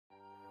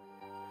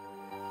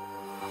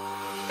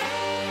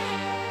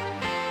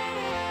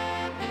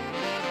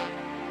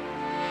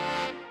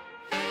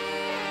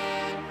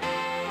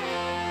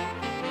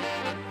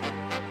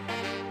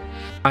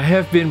I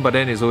have been, but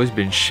then it's always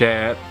been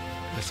shared.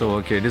 So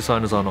okay, this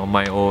one is on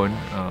my own.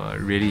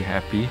 Really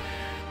happy.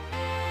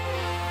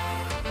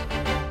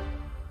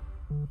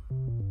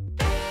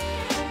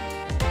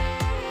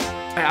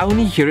 I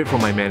only hear it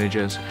from my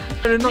managers.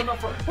 Not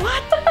from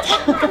what?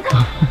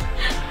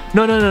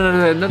 No,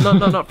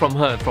 not from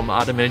her, from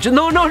other managers.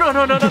 No, not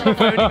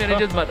from any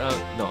managers. But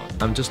no,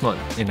 I'm just not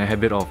in a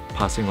habit of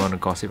passing on the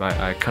gossip.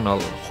 I kind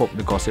of hope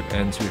the gossip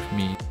ends with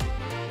me.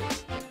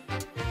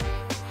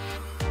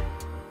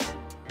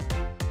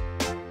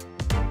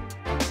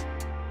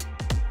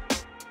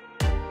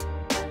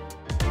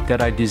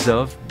 That I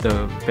deserve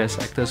the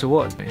Best Actors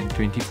Award in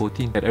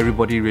 2014. That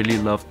everybody really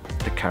loved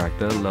the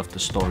character, loved the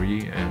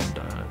story,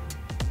 and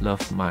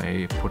loved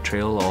my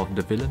portrayal of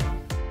the villain.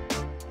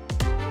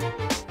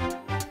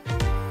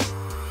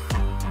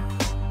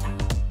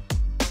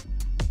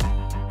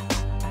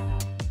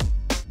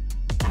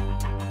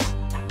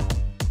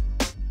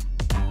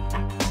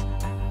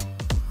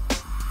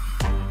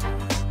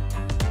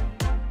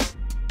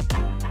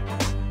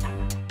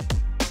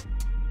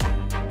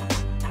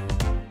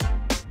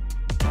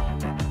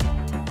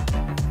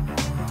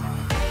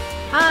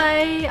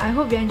 Hi, I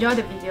hope you enjoyed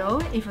the video.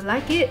 If you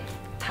like it,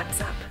 thumbs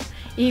up.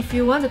 If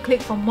you want to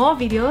click for more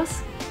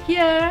videos,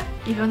 here.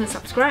 If you want to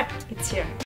subscribe, it's here.